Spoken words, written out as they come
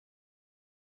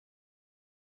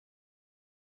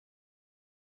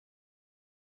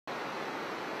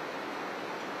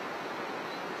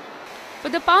For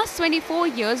the past 24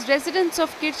 years, residents of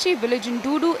Kirchi Village in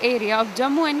Dudu area of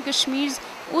Jammu and Kashmir's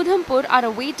Udhampur are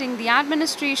awaiting the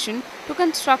administration to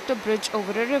construct a bridge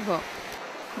over a river.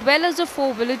 Dwellers of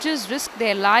 4 villages risk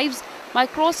their lives by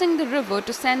crossing the river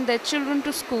to send their children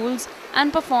to schools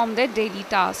and perform their daily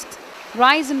tasks.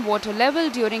 Rise in water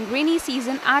level during rainy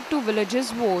season add to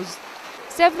villages' woes.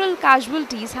 Several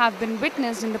casualties have been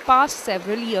witnessed in the past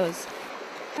several years.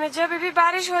 जब भी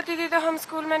बारिश होती थी तो हम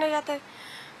school में नहीं जाते।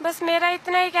 बस मेरा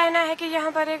इतना ही कहना है कि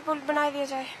यहाँ पर एक पुल बना दिया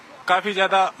जाए। काफी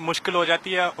ज्यादा मुश्किल हो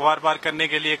जाती है वार करने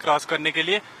के लिए, क्रॉस करने के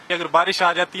लिए। अगर बारिश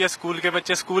आ जाती है, स्कूल के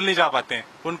बच्चे स्कूल नहीं जा पाते हैं,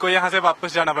 उनको यहाँ से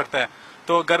वापस जाना पड़ता है।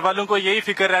 तो घर वालों को यही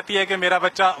फिक्र रहती है कि मेरा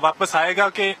बच्चा वापस आएगा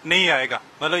कि नहीं आएगा।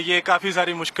 मतलब ये काफी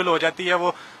सारी मुश्किल हो जाती है।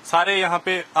 वो सारे यहाँ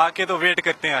पे आके तो वेट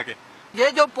करते हैं आगे।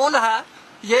 ये जो पुल है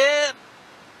ये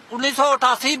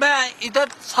 1988 में इधर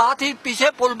साथ ही पीछे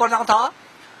पुल बना था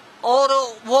और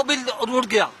वो भी रुक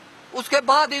गया। उसके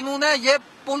बाद इन्होंने ये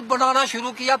पुल बनाना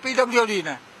शुरू किया पीडब्ल्यूडी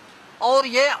ने, और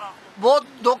ये वो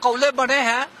 2 कौले बने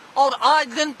हैं और आज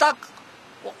दिन तक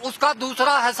उसका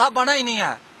दूसरा हिस्सा बना ही नहीं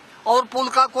है और पुल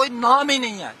का कोई नाम ही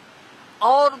नहीं है।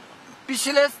 और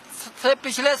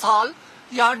पिछले साल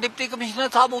यहाँ डिप्टी कमिश्नर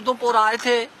साहब उधमपुर आए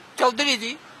थे, चौधरी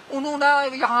जी,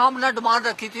 उन्होंने यहाँ हमने डिमांड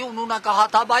रखी थी। उन्होंने कहा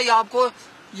था भाई आपको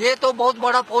ये तो बहुत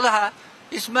बड़ा पुल है,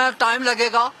 इसमें टाइम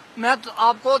लगेगा, मैं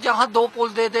आपको जहाँ 2 पुल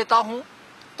दे देता हूँ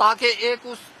ताकि एक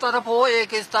उस तरफ हो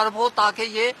एक इस तरफ हो, ताकि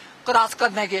ये क्रॉस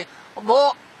करने के।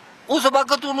 वो उस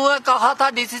वक्त उन्होंने कहा था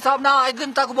डीसी साहब ने, आज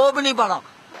दिन तक वो भी नहीं बना।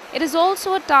 It is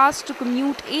also a task to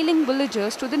commute ailing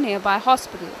villagers to the nearby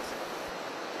hospitals.